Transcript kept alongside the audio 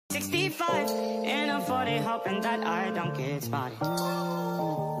65 in a 40, hoping that I don't get spotted.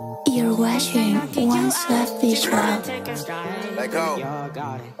 You're watching One Swift Visual. Let go.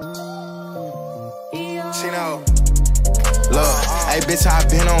 Chino. Look, hey bitch, I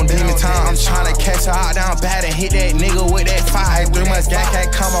been on demon time. I'm tryna catch her out down bad and hit that nigga with that fire. 3 months gang can't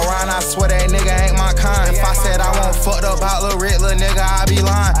come around, I swear that nigga ain't my kind. If I said I won't fucked up about Lil Rick, lil nigga, I be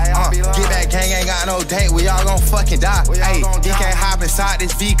lying. Get back, gang ain't got no date, we all gon' fucking die. Ayy, he can't hop inside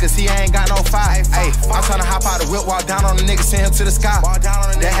this V cause he ain't got no fire. Ayy, I'm tryna hop out the whip, walk down on the nigga, send him to the sky.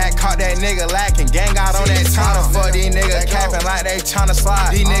 They had caught that nigga lacking, gang got on that China. Fuck these niggas capping like they tryna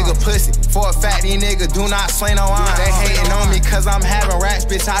slide. These niggas pussy, for a fact these niggas do not slay no wine. They hating on me cause I'm having racks,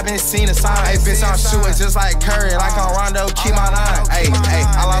 bitch, I been seen a sign. Hey, bitch, I'm shooting just like Curry, like on Rondo, keep my line. Hey,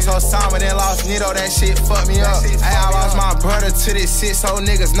 I lost Osama, then lost Nito, that shit fucked me up. Hey, I lost my brother to this shit, so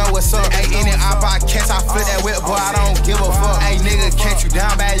niggas know what's up. Hey, any op I catch, I flip that whip, boy, I don't give a fuck. Hey, nigga, catch you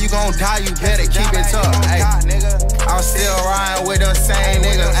down bad, you gon' die, you better keep it up. Hey, I'm still riding with them same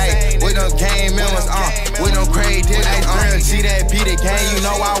niggas, hey, with them gang members, with them crazy niggas. Hey, real G that beat the game, you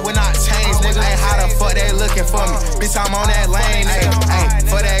know I will not change, nigga. Hey, how the fuck they looking for me? Bitch, I'm on that lane, nigga. Hey,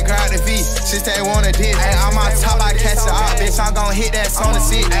 for that girl to V, shit they wanna diss. Hey, I'm on top, I catch it out, bitch, I'm gon' hit that song to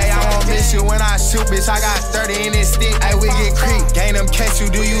sit. Hey, I won't miss you when I shoot, bitch, I got 30 in this stick. Hey, we get creep, gang them catch you,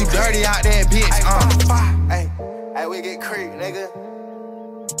 do you dirty out there, bitch, Hey, we get creep, nigga.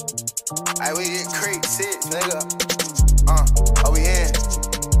 Hey, we get creep, 6, nigga. OBN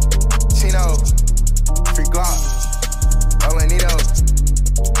Chino, free Glock, Nito.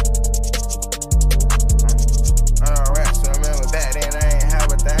 Rap, so remember back then I ain't have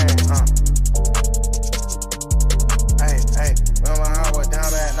a thing. Hey, remember how I was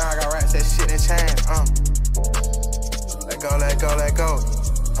down bad, now I got racks that shit and change. Let go.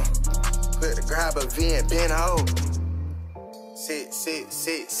 Quick to grab a V and bend hold. 6,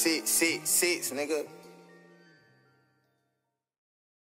 nigga.